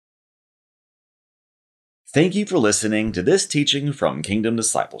Thank you for listening to this teaching from Kingdom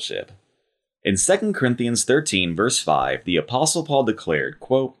Discipleship. In 2 Corinthians 13, verse 5, the Apostle Paul declared,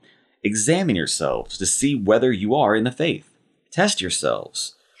 quote, "Examine yourselves to see whether you are in the faith. Test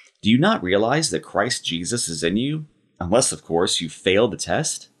yourselves. Do you not realize that Christ Jesus is in you? Unless, of course, you fail the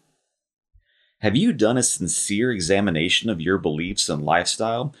test." Have you done a sincere examination of your beliefs and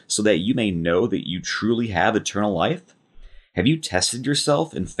lifestyle so that you may know that you truly have eternal life? Have you tested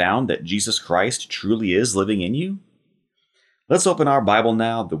yourself and found that Jesus Christ truly is living in you? Let's open our Bible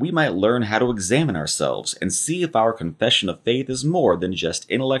now that we might learn how to examine ourselves and see if our confession of faith is more than just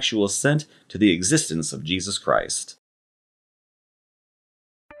intellectual assent to the existence of Jesus Christ.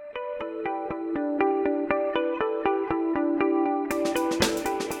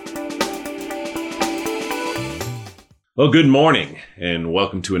 Well, good morning and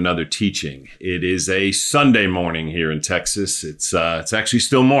welcome to another teaching. It is a Sunday morning here in Texas. It's actually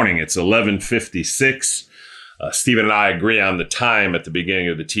still morning. It's 11:56. Stephen and I agree on the time at the beginning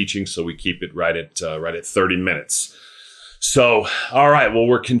of the teaching, so we keep it right at 30 minutes. So, all right. Well,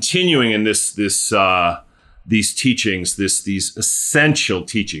 we're continuing in these teachings, these essential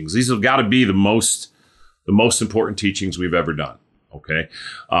teachings. These have got to be the most important teachings we've ever done. Okay,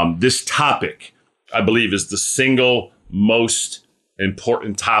 this topic, I believe, is the single most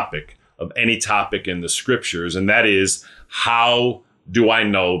important topic of any topic in the scriptures, and that is, how do I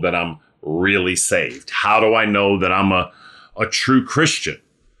know that I'm really saved? How do I know that I'm a true Christian?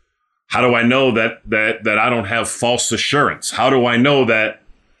 How do I know that I don't have false assurance? How do I know that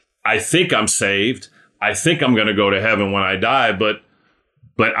I think I'm saved? I think I'm going to go to heaven when I die, but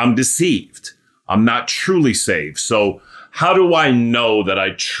I'm deceived. I'm not truly saved. So how do I know that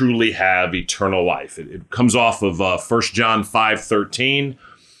I truly have eternal life? It comes off of 1 John 5:13,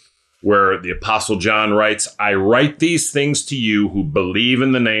 where the Apostle John writes, "I write these things to you who believe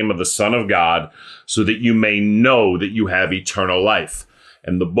in the name of the Son of God, so that you may know that you have eternal life."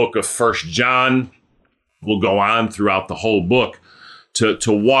 And the book of 1 John will go on throughout the whole book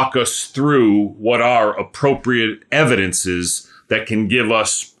to walk us through what are appropriate evidences that can give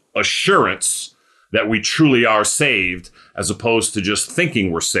us assurance that we truly are saved, as opposed to just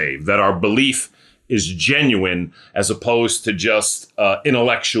thinking we're saved, that our belief is genuine, as opposed to just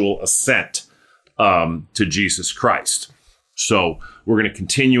intellectual assent to Jesus Christ. So we're going to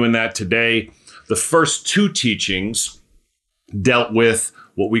continue in that today. The first two teachings dealt with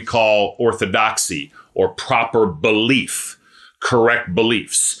what we call orthodoxy, or proper belief, correct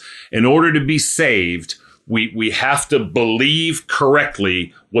beliefs. In order to be saved, we have to believe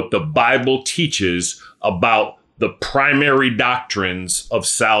correctly what the Bible teaches about the primary doctrines of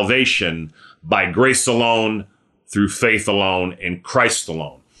salvation by grace alone, through faith alone, in Christ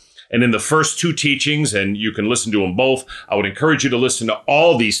alone. And in the first two teachings, and you can listen to them both, I would encourage you to listen to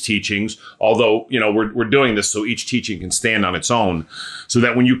all these teachings, although, we're doing this so each teaching can stand on its own, so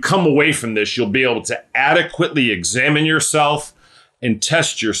that when you come away from this, you'll be able to adequately examine yourself and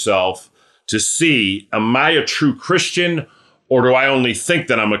test yourself to see, am I a true Christian, or do I only think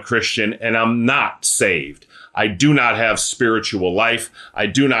that I'm a Christian and I'm not saved? I do not have spiritual life. I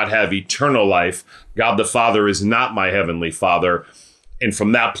do not have eternal life. God the Father is not my heavenly Father. And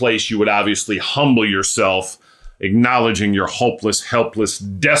from that place, you would obviously humble yourself, acknowledging your hopeless, helpless,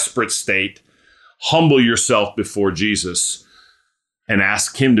 desperate state. Humble yourself before Jesus and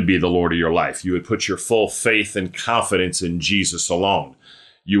ask him to be the Lord of your life. You would put your full faith and confidence in Jesus alone.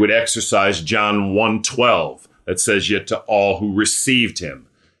 You would exercise John 1:12 that says, "Yet to all who received him,"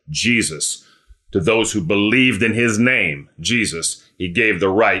 Jesus, to those who believed in his name, Jesus, he gave the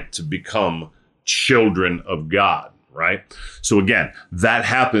right to become children of God, right? So again, that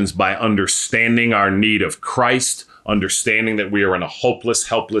happens by understanding our need of Christ, understanding that we are in a hopeless,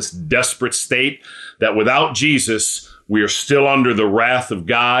 helpless, desperate state, that without Jesus, we are still under the wrath of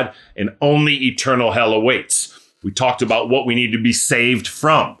God and only eternal hell awaits. We talked about what we need to be saved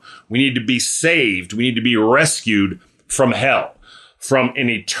from. We need to be saved. We need to be rescued from hell, from an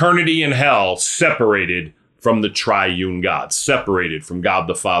eternity in hell, separated from the triune God, separated from God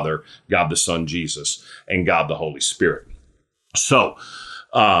the Father, God the Son, Jesus, and God the Holy Spirit. So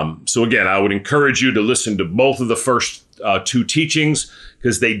again, I would encourage you to listen to both of the first two teachings,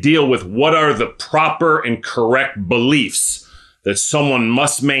 because they deal with what are the proper and correct beliefs that someone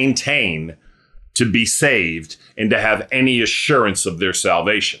must maintain to be saved and to have any assurance of their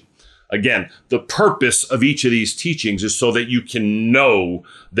salvation. Again, the purpose of each of these teachings is so that you can know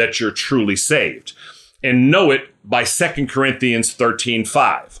that you're truly saved, and know it by 2 Corinthians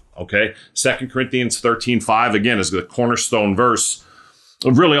 13:5. Okay, 2 Corinthians 13:5, again, is the cornerstone verse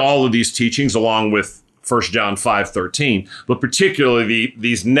of really all of these teachings, along with 1 John 5:13, but particularly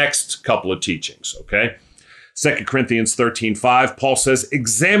these next couple of teachings. Okay, 2 Corinthians 13:5, Paul says,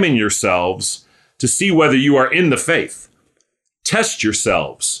 examine yourselves to see whether you are in the faith. Test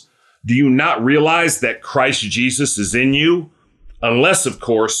yourselves. Do you not realize that Christ Jesus is in you? Unless, of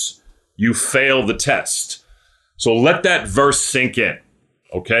course, you fail the test. So let that verse sink in,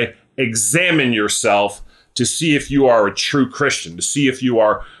 okay? Examine yourself to see if you are a true Christian, to see if you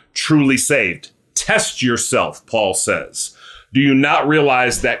are truly saved. Test yourself, Paul says. Do you not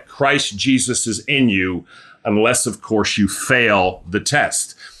realize that Christ Jesus is in you? Unless, of course, you fail the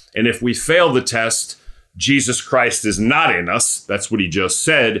test. And if we fail the test, Jesus Christ is not in us. That's what he just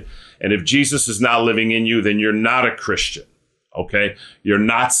said. And if Jesus is not living in you, then you're not a Christian, okay? You're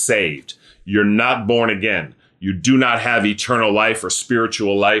not saved. You're not born again. You do not have eternal life or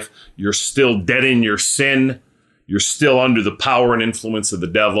spiritual life. You're still dead in your sin. You're still under the power and influence of the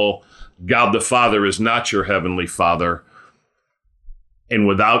devil. God the Father is not your heavenly Father. And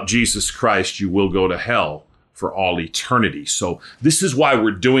without Jesus Christ, you will go to hell for all eternity. So this is why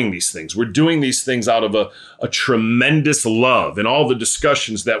we're doing these things. We're doing these things out of a tremendous love, and all the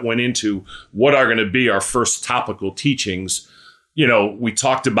discussions that went into what are going to be our first topical teachings. You know, we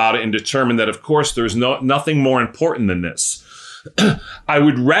talked about it and determined that, of course, there's nothing more important than this. I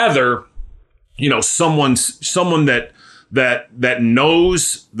would rather, you know, someone that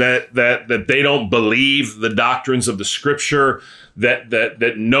knows that they don't believe the doctrines of the Scripture,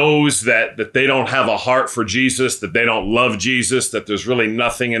 that knows that they don't have a heart for Jesus, that they don't love Jesus, that there's really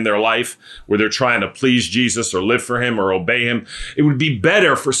nothing in their life where they're trying to please Jesus or live for him or obey him. It would be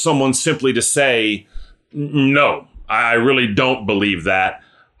better for someone simply to say, no, I really don't believe that.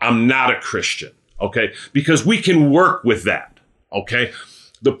 I'm not a Christian, okay? Because we can work with that, okay?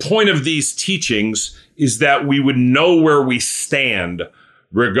 The point of these teachings is that we would know where we stand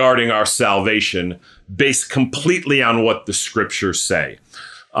regarding our salvation based completely on what the Scriptures say.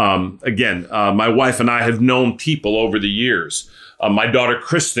 My wife and I have known people over the years. My daughter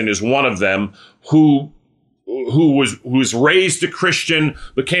Kristen is one of them who was raised a Christian,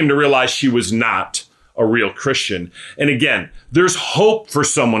 but came to realize she was not a real Christian. And again, there's hope for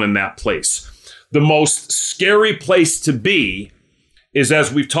someone in that place. The most scary place to be is,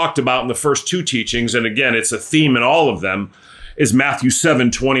 as we've talked about in the first two teachings, and again, it's a theme in all of them, is Matthew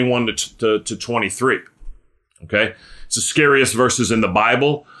 7:21 to 23. Okay? It's the scariest verses in the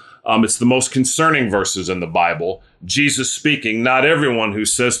Bible. It's the most concerning verses in the Bible. Jesus speaking, not everyone who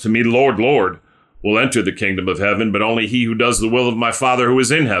says to me, Lord, Lord, will enter the kingdom of heaven, but only he who does the will of my Father who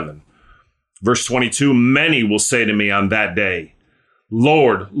is in heaven. Verse 22, many will say to me on that day,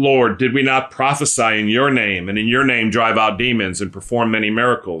 Lord, Lord, did we not prophesy in your name, and in your name drive out demons and perform many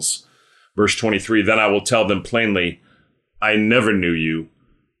miracles? Verse 23, then I will tell them plainly, I never knew you.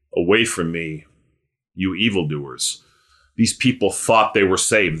 Away from me, you evildoers. These people thought they were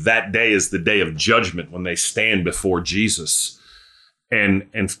saved. That day is the day of judgment when they stand before Jesus. And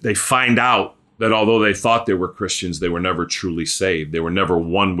they find out that although they thought they were Christians, they were never truly saved. They were never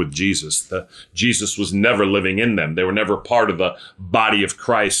one with Jesus. Jesus was never living in them. They were never part of the body of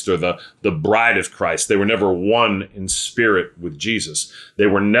Christ or the bride of Christ. They were never one in spirit with Jesus. They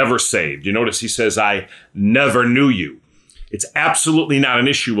were never saved. You notice he says, I never knew you. It's absolutely not an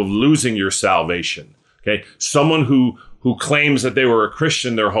issue of losing your salvation. Okay, someone who claims that they were a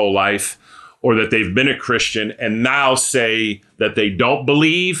Christian their whole life, or that they've been a Christian and now say that they don't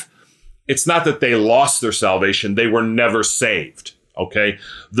believe, it's not that they lost their salvation, they were never saved. Okay,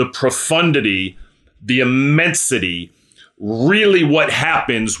 the profundity, the immensity, really what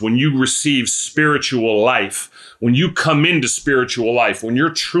happens when you receive spiritual life, when you come into spiritual life, when you're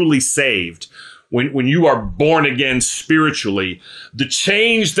truly saved, when you are born again spiritually, the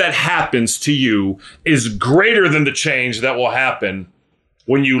change that happens to you is greater than the change that will happen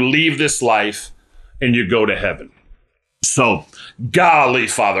when you leave this life and you go to heaven. So, golly,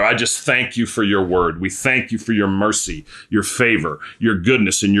 Father, I just thank you for your word. We thank you for your mercy, your favor, your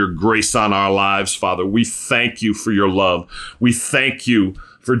goodness, and your grace on our lives, Father. We thank you for your love. We thank you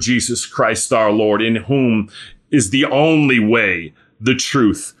for Jesus Christ, our Lord, in whom is the only way, the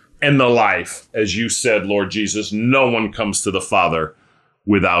truth, and the life. As you said, Lord Jesus, no one comes to the Father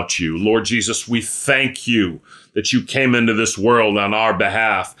without you. Lord Jesus, we thank you that you came into this world on our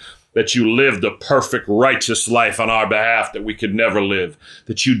behalf, that you lived a perfect, righteous life on our behalf that we could never live,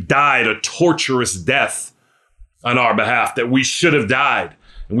 that you died a torturous death on our behalf that we should have died.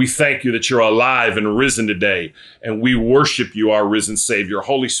 And we thank you that you're alive and risen today, and we worship you, our risen Savior.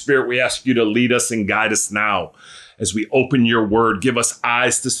 Holy Spirit, we ask you to lead us and guide us now as we open your word. Give us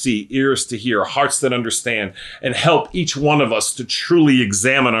eyes to see, ears to hear, hearts that understand, and help each one of us to truly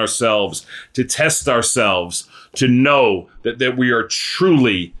examine ourselves, to test ourselves, to know that we are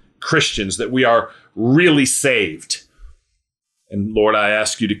truly Christians, that we are really saved. And Lord, I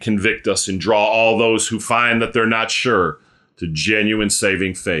ask you to convict us and draw all those who find that they're not sure to genuine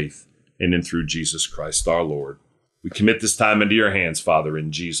saving faith in and through Jesus Christ our Lord. We commit this time into your hands, Father,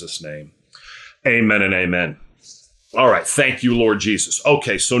 in Jesus' name. Amen and amen. All right. Thank you, Lord Jesus.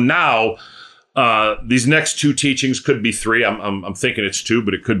 Okay. So now these next two teachings could be three. I'm thinking it's two,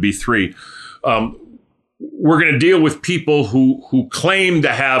 but it could be three. We're going to deal with people who claim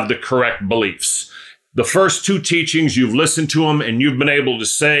to have the correct beliefs. The first two teachings, you've listened to them and you've been able to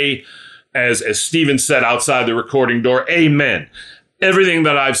say, as Stephen said outside the recording door, amen. Everything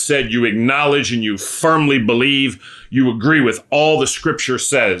that I've said, you acknowledge and you firmly believe. You agree with all the scripture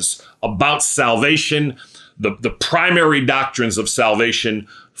says about salvation, the primary doctrines of salvation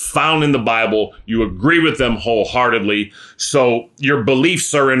found in the Bible. You agree with them wholeheartedly. So your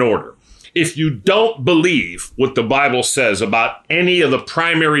beliefs are in order. If you don't believe what the Bible says about any of the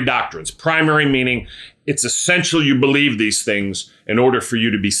primary doctrines, primary meaning it's essential you believe these things in order for you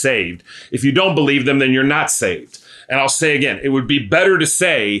to be saved. If you don't believe them, then you're not saved. And I'll say again, it would be better to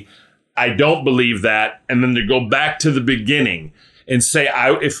say, I don't believe that, and then to go back to the beginning and say,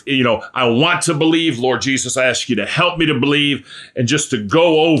 I want to believe, Lord Jesus, I ask you to help me to believe, and just to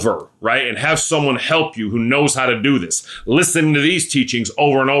go over, right, and have someone help you who knows how to do this. Listening to these teachings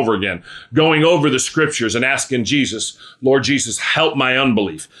over and over again, going over the scriptures and asking Jesus, Lord Jesus, help my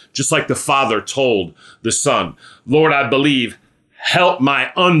unbelief. Just like the Father told the Son, Lord, I believe, help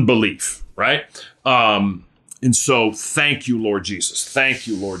my unbelief, right? And so thank you, Lord Jesus. Thank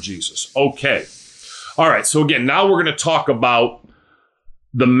you, Lord Jesus. Okay. All right. So again, now we're going to talk about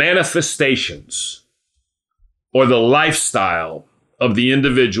the manifestations or the lifestyle of the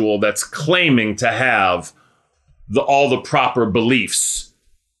individual that's claiming to have all the proper beliefs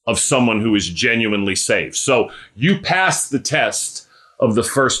of someone who is genuinely saved. So you pass the test of the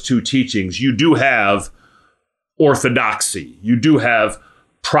first two teachings. You do have orthodoxy. You do have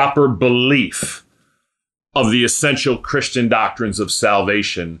proper belief of the essential Christian doctrines of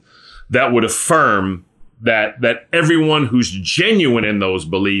salvation that would affirm that everyone who's genuine in those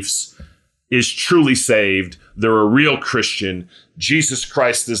beliefs is truly saved. They're a real Christian. Jesus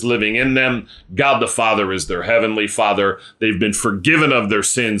Christ is living in them. God the Father is their heavenly Father. They've been forgiven of their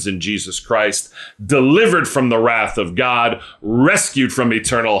sins in Jesus Christ, delivered from the wrath of God, rescued from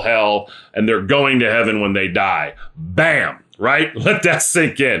eternal hell, and they're going to heaven when they die. Bam! Right? Let that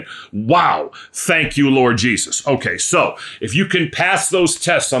sink in. Wow. Thank you, Lord Jesus. Okay, so if you can pass those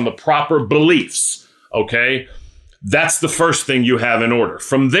tests on the proper beliefs, okay, that's the first thing you have in order.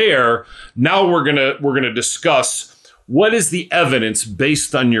 From there, now we're gonna discuss what is the evidence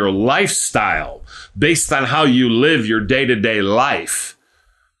based on your lifestyle, based on how you live your day-to-day life,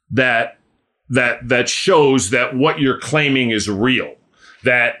 that shows that what you're claiming is real,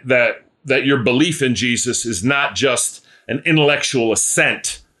 that your belief in Jesus is not just an intellectual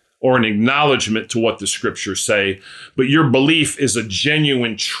assent or an acknowledgement to what the scriptures say, but your belief is a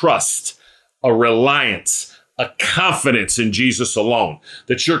genuine trust, a reliance, a confidence in Jesus alone,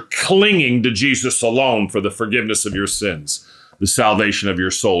 that you're clinging to Jesus alone for the forgiveness of your sins, the salvation of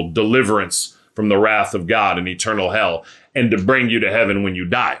your soul, deliverance from the wrath of God and eternal hell, and to bring you to heaven when you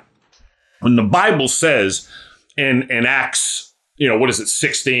die. When the Bible says in Acts,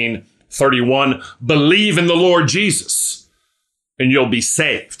 16:31, believe in the Lord Jesus and you'll be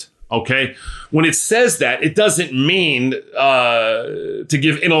saved. Okay. When it says that, it doesn't mean to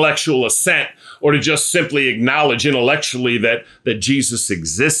give intellectual assent or to just simply acknowledge intellectually that Jesus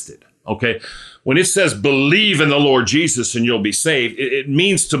existed. Okay. When it says believe in the Lord Jesus and you'll be saved, it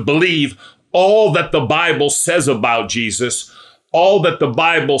means to believe all that the Bible says about Jesus, all that the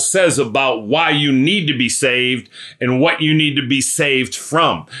Bible says about why you need to be saved and what you need to be saved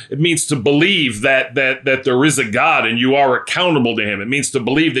from. It means to believe that there is a God and you are accountable to him. It means to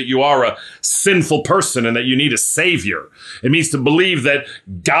believe that you are a sinful person and that you need a savior. It means to believe that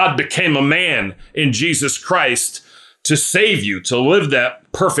God became a man in Jesus Christ to save you, to live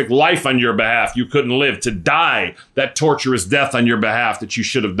that perfect life on your behalf you couldn't live, to die that torturous death on your behalf that you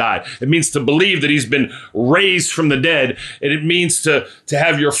should have died. It means to believe that he's been raised from the dead, and it means to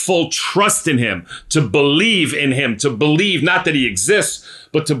have your full trust in him, to believe in him, to believe not that he exists,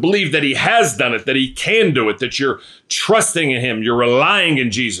 but to believe that he has done it, that he can do it, that you're trusting in him, you're relying in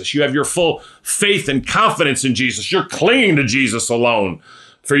Jesus, you have your full faith and confidence in Jesus, you're clinging to Jesus alone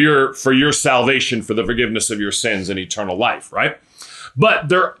for your salvation, for the forgiveness of your sins and eternal life, right?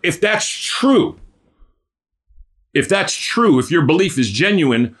 But if that's true, if your belief is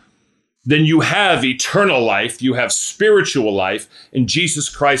genuine, then you have eternal life, you have spiritual life, and Jesus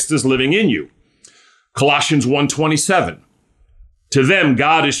Christ is living in you. Colossians 1:27. To them,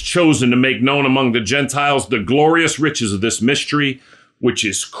 God has chosen to make known among the Gentiles the glorious riches of this mystery, which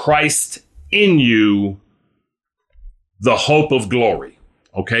is Christ in you, the hope of glory.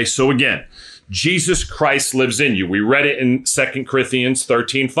 Okay, so again, Jesus Christ lives in you. We read it in 2 Corinthians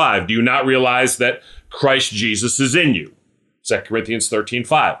 13:5. Do you not realize that Christ Jesus is in you? 2 Corinthians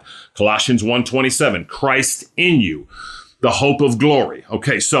 13:5. Colossians 1:27. Christ in you, the hope of glory.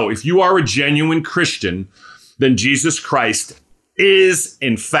 Okay, so if you are a genuine Christian, then Jesus Christ is,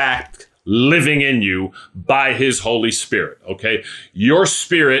 in fact, living in you by his Holy Spirit. Okay, your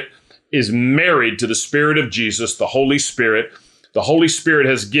spirit is married to the Spirit of Jesus, the Holy Spirit. The Holy Spirit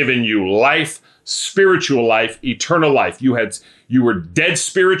has given you life, spiritual life, eternal life. You were dead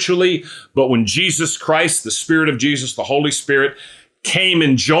spiritually, but when Jesus Christ, the Spirit of Jesus, the Holy Spirit, came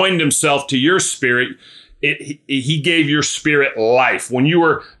and joined himself to your spirit, he gave your spirit life. When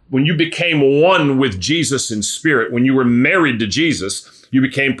you became one with Jesus in spirit, when you were married to Jesus, you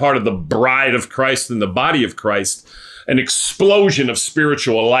became part of the bride of Christ and the body of Christ. An explosion of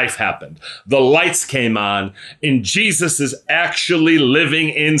spiritual life happened. The lights came on, and Jesus is actually living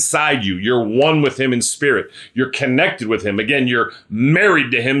inside you. You're one with him in spirit. You're connected with him. Again, you're married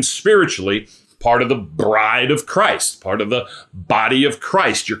to him spiritually, part of the bride of Christ, part of the body of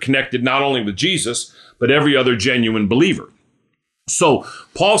Christ. You're connected not only with Jesus, but every other genuine believer. So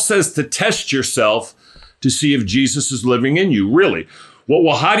Paul says to test yourself to see if Jesus is living in you. Really?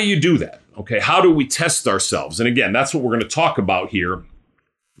 Well, how do you do that? Okay, how do we test ourselves? And again, that's what we're going to talk about here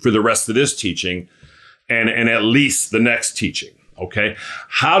for the rest of this teaching and at least the next teaching. Okay,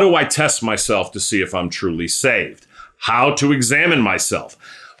 how do I test myself to see if I'm truly saved? How to examine myself?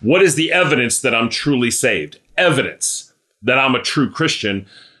 What is the evidence that I'm truly saved? Evidence that I'm a true Christian,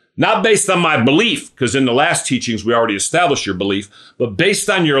 not based on my belief, because in the last teachings we already established your belief, but based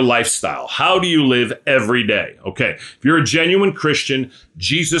on your lifestyle. How do you live every day? Okay, if you're a genuine Christian,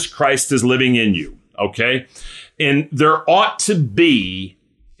 Jesus Christ is living in you, okay? And there ought to be,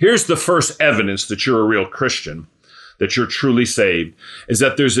 here's the first evidence that you're a real Christian, that you're truly saved, is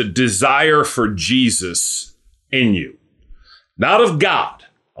that there's a desire for Jesus in you. Not of God,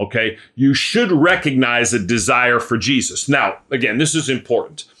 okay? You should recognize a desire for Jesus. Now, again, this is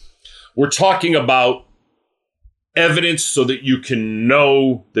important. We're talking about evidence so that you can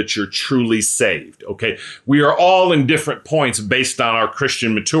know that you're truly saved, okay? We are all in different points based on our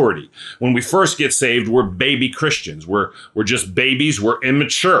Christian maturity. When we first get saved, we're baby Christians. We're just babies. We're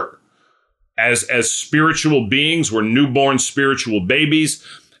immature. As spiritual beings, we're newborn spiritual babies.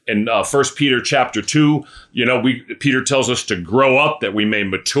 In 1 Peter chapter 2, Peter tells us to grow up that we may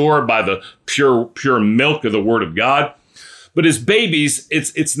mature by the pure milk of the Word of God. But as babies,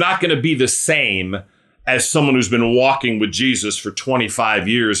 it's not going to be the same as someone who's been walking with Jesus for 25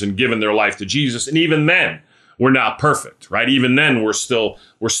 years and given their life to Jesus. And even then, we're not perfect, right? Even then, we're still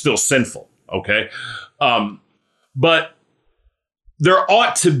sinful, okay? But there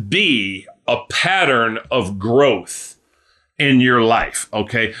ought to be a pattern of growth in your life,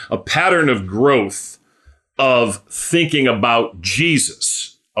 okay? A pattern of growth of thinking about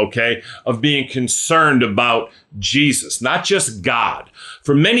Jesus, okay? Of being concerned about Jesus, not just God.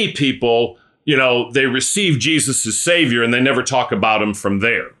 For many people, they receive Jesus as Savior and they never talk about him from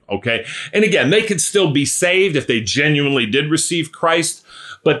there, okay? And again, they could still be saved if they genuinely did receive Christ,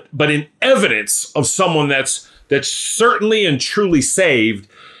 but in evidence of someone that's certainly and truly saved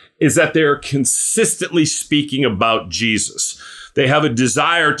is that they're consistently speaking about Jesus. They have a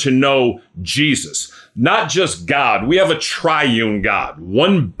desire to know Jesus, not just God. We have a triune God,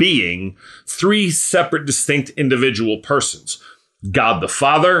 one being, three separate, distinct individual persons. God the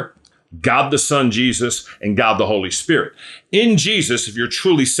Father, God the Son, Jesus, and God the Holy Spirit. In Jesus, if you're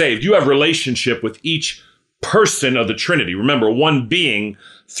truly saved, you have relationship with each person of the Trinity. Remember, one being,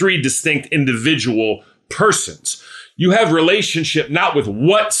 three distinct individual persons. You have relationship not with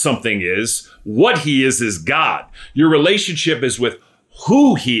what something is. What he is God. Your relationship is with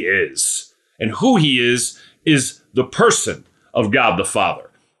who he is. And who he is the person of God the Father,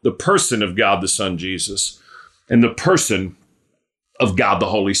 the person of God the Son, Jesus, and the person of God the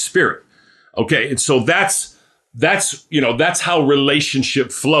Holy Spirit. Okay, and so that's how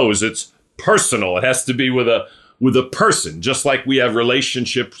relationship flows. It's personal. It has to be with a person. Just like we have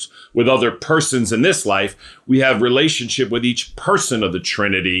relationships with other persons in this life, we have relationship with each person of the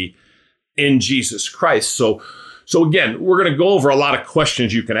Trinity in Jesus Christ. So again, we're going to go over a lot of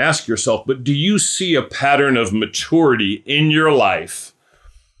questions you can ask yourself, but do you see a pattern of maturity in your life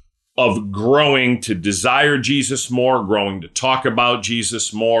of growing to desire Jesus more, growing to talk about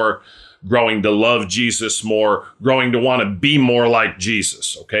Jesus more, growing to love Jesus more, growing to want to be more like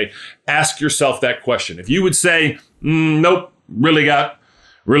Jesus, okay? Ask yourself that question. If you would say, nope, really got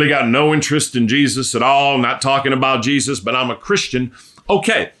no interest in Jesus at all, not talking about Jesus, but I'm a Christian.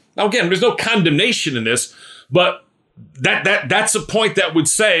 Okay. Now, again, there's no condemnation in this, but that's a point that would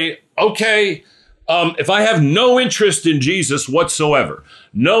say, okay, if I have no interest in Jesus whatsoever,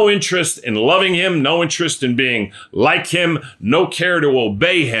 no interest in loving him, no interest in being like him, no care to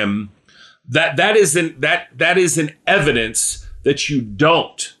obey him, that is an evidence that you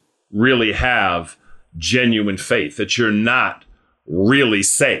don't really have genuine faith, that you're not really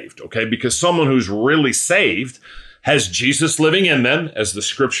saved, okay? Because someone who's really saved has Jesus living in them, as the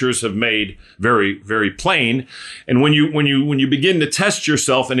scriptures have made very, very plain. And when you begin to test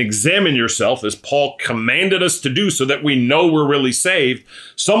yourself and examine yourself, as Paul commanded us to do so that we know we're really saved,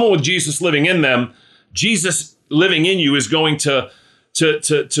 someone with Jesus living in them, Jesus living in you is going to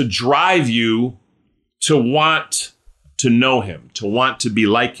drive you to want to know him, to want to be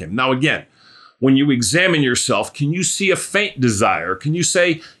like him. Now, again, when you examine yourself, can you see a faint desire? Can you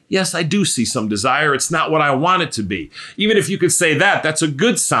say, yes, I do see some desire. It's not what I want it to be. Even if you could say that, that's a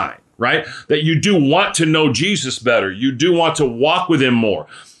good sign, right? That you do want to know Jesus better. You do want to walk with him more.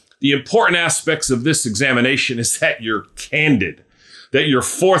 The important aspects of this examination is that you're candid, that you're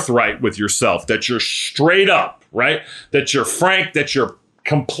forthright with yourself, that you're straight up, right? That you're frank, that you're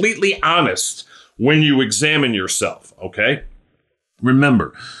completely honest when you examine yourself, okay?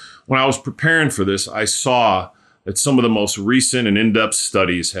 Remember, when I was preparing for this, I saw that some of the most recent and in-depth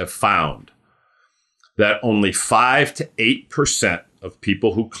studies have found that only 5 to 8% of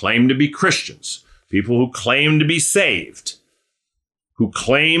people who claim to be Christians, people who claim to be saved, who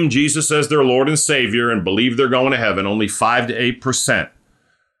claim Jesus as their Lord and Savior and believe they're going to heaven, only 5 to 8%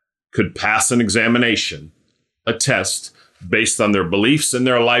 could pass an examination, a test, based on their beliefs and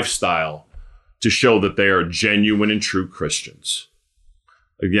their lifestyle to show that they are genuine and true Christians.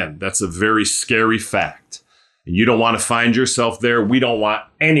 Again, that's a very scary fact. And you don't want to find yourself there. We don't want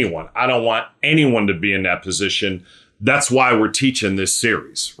anyone. I don't want anyone to be in that position. That's why we're teaching this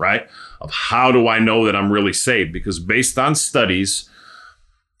series, right? Of how do I know that I'm really saved? Because based on studies,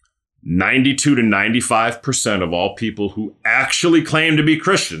 92 to 95% of all people who actually claim to be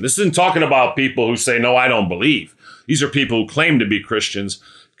Christian. This isn't talking about people who say, no, I don't believe. These are people who claim to be Christians,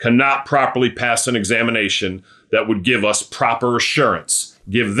 cannot properly pass an examination that would give us proper assurance,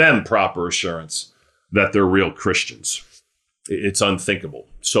 give them proper assurance that they're real Christians. It's unthinkable.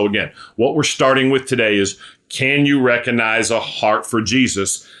 So again, what we're starting with today is, can you recognize a heart for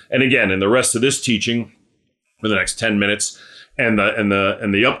Jesus? And again, in the rest of this teaching, for the next 10 minutes, and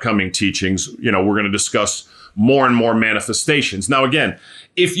the upcoming teachings, we're going to discuss more and more manifestations. Now, again,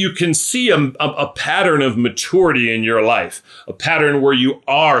 if you can see a pattern of maturity in your life, a pattern where you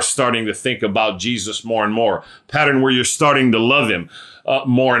are starting to think about Jesus more and more, a pattern where you're starting to love him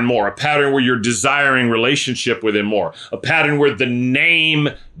more and more, a pattern where you're desiring relationship with him more, a pattern where the name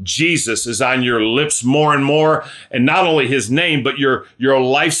Jesus is on your lips more and more, and not only his name, but your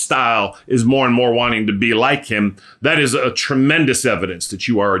lifestyle is more and more wanting to be like him, that is a tremendous evidence that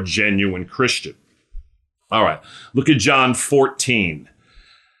you are a genuine Christian. All right, look at John 14,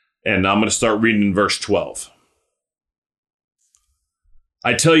 and I'm going to start reading in verse 12.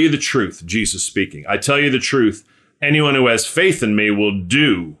 I tell you the truth, Jesus speaking. I tell you the truth, anyone who has faith in me will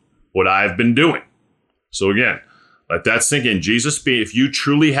do what I've been doing. So again, let that sink in. If you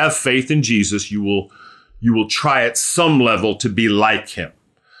truly have faith in Jesus, you will try at some level to be like him.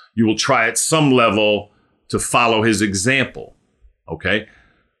 You will try at some level to follow his example. Okay?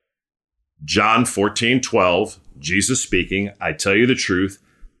 John 14:12, Jesus speaking, I tell you the truth,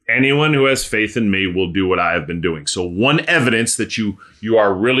 anyone who has faith in me will do what I have been doing. So one evidence that you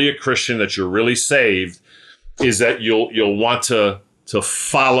are really a Christian, that you're really saved, is that you'll want to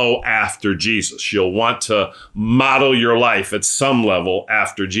follow after Jesus. You'll want to model your life at some level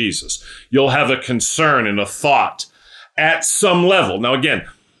after Jesus. You'll have a concern and a thought at some level. Now, again,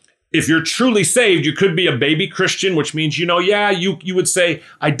 if you're truly saved, you could be a baby Christian, which means, you would say,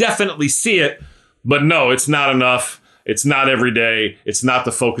 I definitely see it, but no, it's not enough. It's not every day. It's not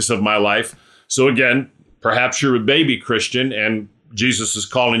the focus of my life. So again, perhaps you're a baby Christian and Jesus is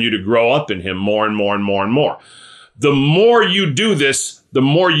calling you to grow up in him more and more and more and more. The more you do this, the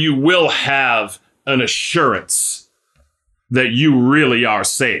more you will have an assurance that you really are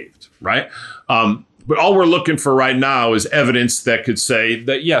saved, right? But all we're looking for right now is evidence that could say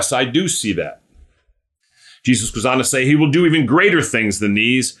that, yes, I do see that. Jesus goes on to say, he will do even greater things than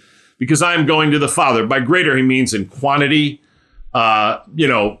these because I am going to the Father. By greater, he means in quantity,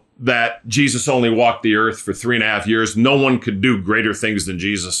 that Jesus only walked the earth for 3.5 years. No one could do greater things than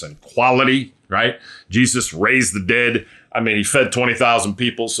Jesus in quality, right? Jesus raised the dead. I mean, he fed 20,000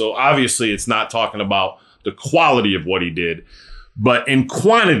 people. So obviously it's not talking about the quality of what he did, but in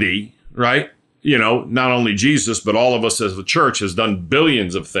quantity, right? Not only Jesus, but all of us as a church has done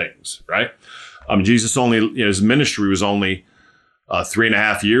billions of things, right? Jesus only, his ministry was only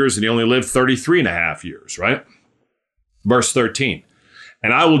 3.5 years, and he only lived 33.5 years, right? Verse 13,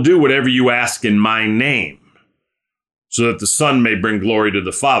 and I will do whatever you ask in my name, so that the Son may bring glory to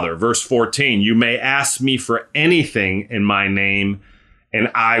the Father. Verse 14, you may ask me for anything in my name, and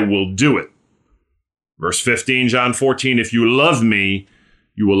I will do it. Verse 15, John 14, if you love me,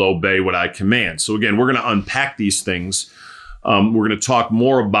 you will obey what I command. So again, we're going to unpack these things. We're going to talk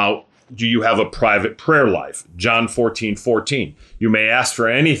more about, do you have a private prayer life? John 14:14. You may ask for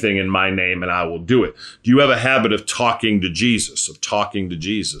anything in my name and I will do it. Do you have a habit of talking to Jesus, of talking to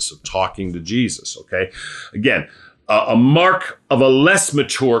Jesus, of talking to Jesus? Okay. Again, a mark of a less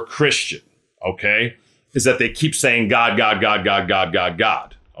mature Christian, okay, is that they keep saying God, God, God, God, God, God,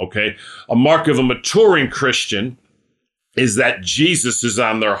 God. Okay. A mark of a maturing Christian is that Jesus is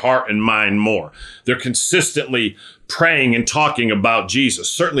on their heart and mind more. They're consistently praying and talking about Jesus,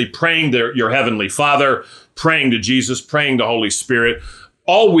 certainly praying to your heavenly Father, praying to Jesus, praying to Holy Spirit,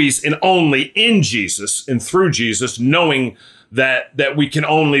 always and only in Jesus and through Jesus, knowing that we can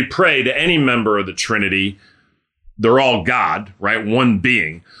only pray to any member of the Trinity. They're all God, right? One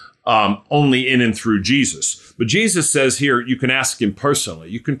being, only in and through Jesus. But Jesus says here, you can ask him personally.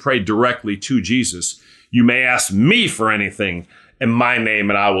 You can pray directly to Jesus. You may ask me for anything in my name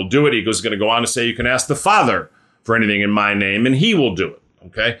and I will do it. He goes going to go on to say you can ask the Father for anything in my name and he will do it.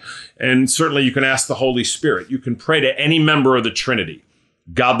 Okay. And certainly you can ask the Holy Spirit. You can pray to any member of the Trinity,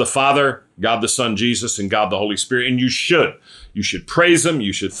 God the Father, God the Son, Jesus, and God the Holy Spirit. And you should praise him.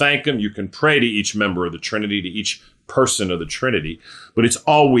 You should thank him. You can pray to each member of the Trinity, to each person of the Trinity, but it's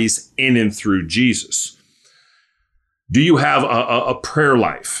always in and through Jesus. Do you have a prayer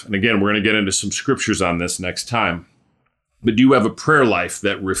life? And again, we're going to get into some scriptures on this next time. But do you have a prayer life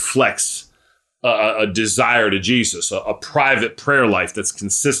that reflects a desire to Jesus, a private prayer life that's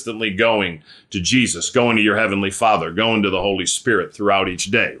consistently going to Jesus, going to your heavenly Father, going to the Holy Spirit throughout each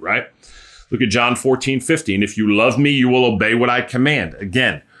day, right? Look at John 14:15. If you love me, you will obey what I command.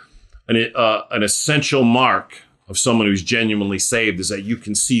 Again, an essential mark of someone who's genuinely saved is that you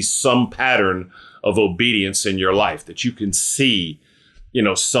can see some pattern of obedience in your life, that you can see,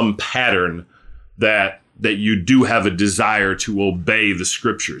 some pattern that you do have a desire to obey the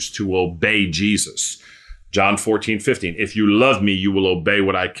scriptures, to obey Jesus. John 14:15. If you love me, you will obey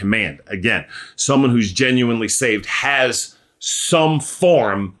what I command. Again, someone who's genuinely saved has some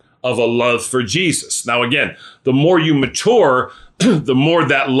form of a love for Jesus. Now, again, the more you mature, the more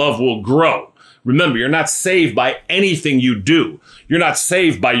that love will grow. Remember, you're not saved by anything you do. You're not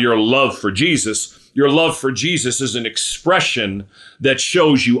saved by your love for Jesus. Your love for Jesus is an expression that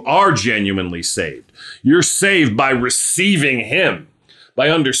shows you are genuinely saved. You're saved by receiving him, by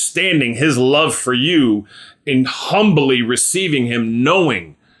understanding his love for you, and humbly receiving him,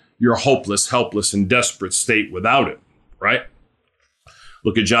 knowing your hopeless, helpless, and desperate state without it, right?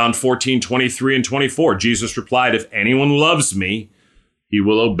 Look at John 14:23 and 24. Jesus replied, if anyone loves me, he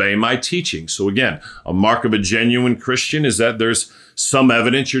will obey my teaching. So again, a mark of a genuine Christian is that there's some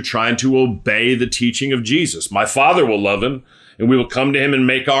evidence you're trying to obey the teaching of Jesus. My Father will love him, and we will come to him and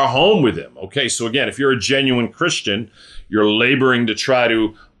make our home with him. Okay, so again, if you're a genuine Christian, you're laboring to try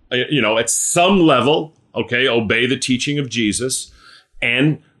to, at some level, okay, obey the teaching of Jesus.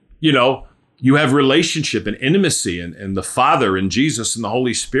 And, you have relationship and intimacy, and the Father and Jesus and the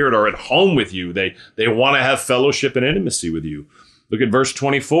Holy Spirit are at home with you. They want to have fellowship and intimacy with you. Look at verse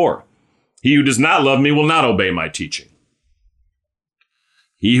 24. He who does not love me will not obey my teaching.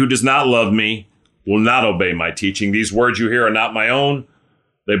 He who does not love me will not obey my teaching. These words you hear are not my own.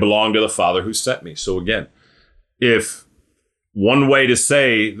 They belong to the Father who sent me. So again, if one way to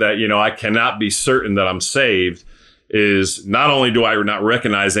say that, I cannot be certain that I'm saved is not only do I not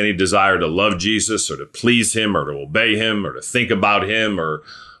recognize any desire to love Jesus or to please him or to obey him or to think about him or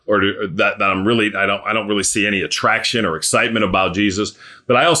that I don't really see any attraction or excitement about Jesus,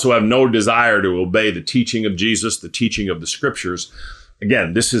 but I also have no desire to obey the teaching of Jesus, the teaching of the scriptures.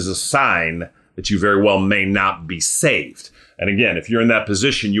 Again, this is a sign that you very well may not be saved. And again, if you're in that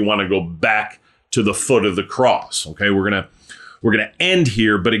position, you want to go back to the foot of the cross. Okay, we're gonna end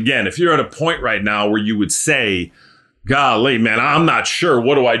here. But again, if you're at a point right now where you would say, golly, man, I'm not sure.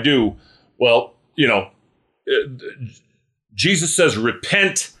 What do I do? Well, Jesus says,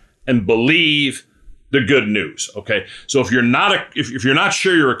 repent and believe the good news. Okay. So if you're not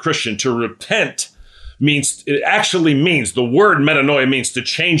sure you're a Christian, to repent actually means the word metanoia means to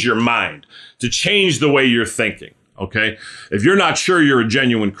change your mind, to change the way you're thinking. Okay. If you're not sure you're a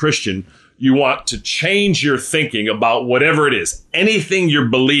genuine Christian, You want to change your thinking about whatever it is. Anything you're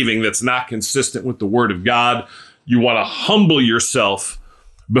believing that's not consistent with the Word of God, you want to humble yourself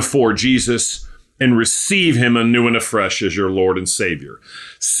before Jesus and receive him anew and afresh as your Lord and Savior.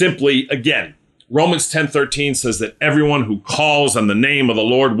 Simply, again, Romans 10:13 says that everyone who calls on the name of the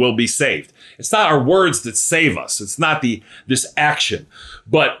Lord will be saved. It's not our words that save us. It's not this action,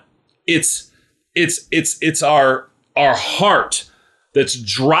 but it's our heart that's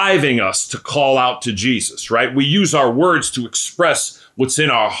driving us to call out to Jesus, right? We use our words to express what's in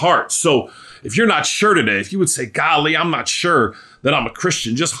our heart. So if you're not sure today, if you would say, golly, I'm not sure that I'm a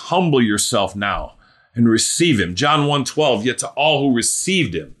Christian, just humble yourself now and receive him. John 1:12, yet to all who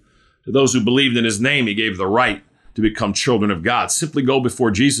received him, to those who believed in his name, he gave the right to become children of God. Simply go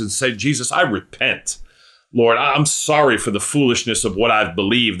before Jesus and say, Jesus, I repent. Lord, I'm sorry for the foolishness of what I've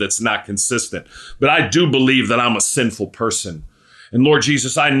believed that's not consistent, but I do believe that I'm a sinful person. And Lord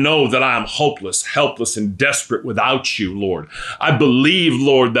Jesus, I know that I am hopeless, helpless, and desperate without you, Lord. I believe,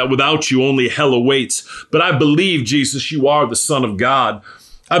 Lord, that without you only hell awaits. But I believe, Jesus, you are the Son of God.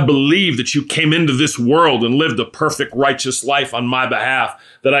 I believe that you came into this world and lived a perfect, righteous life on my behalf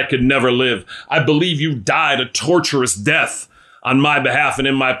that I could never live. I believe you died a torturous death on my behalf and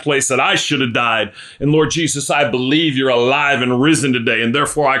in my place that I should have died. And Lord Jesus, I believe you're alive and risen today. And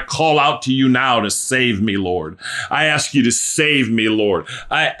therefore I call out to you now to save me, Lord. I ask you to save me, Lord.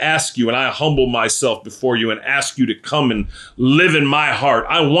 I ask you and I humble myself before you and ask you to come and live in my heart.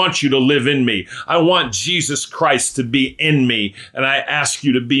 I want you to live in me. I want Jesus Christ to be in me. And I ask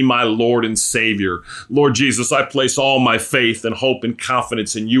you to be my Lord and Savior. Lord Jesus, I place all my faith and hope and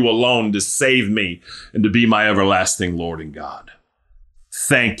confidence in you alone to save me and to be my everlasting Lord and God.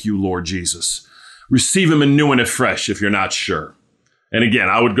 Thank you, Lord Jesus. Receive him anew and afresh if you're not sure. And again,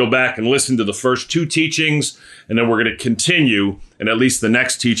 I would go back and listen to the first two teachings, and then we're going to continue, and at least the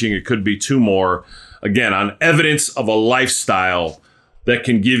next teaching, it could be two more, again, on evidence of a lifestyle that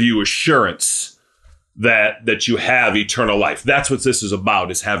can give you assurance that you have eternal life. That's what this is about,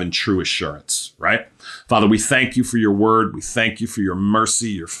 is having true assurance, right? Father, we thank you for your word. We thank you for your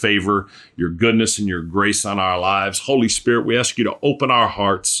mercy, your favor, your goodness, and your grace on our lives. Holy Spirit, we ask you to open our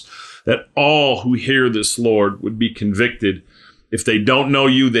hearts that all who hear this, Lord, would be convicted. If they don't know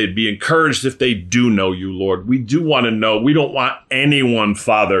you, they'd be encouraged if they do know you, Lord. We do want to know. We don't want anyone,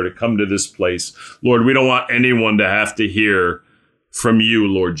 Father, to come to this place. Lord, we don't want anyone to have to hear from you,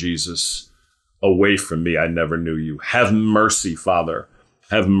 Lord Jesus. Away from me, I never knew you. Have mercy, Father.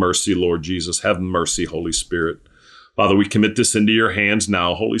 Have mercy, Lord Jesus. Have mercy, Holy Spirit. Father, we commit this into your hands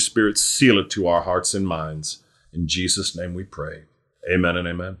now. Holy Spirit, seal it to our hearts and minds. In Jesus' name we pray. Amen and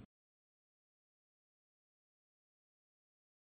amen.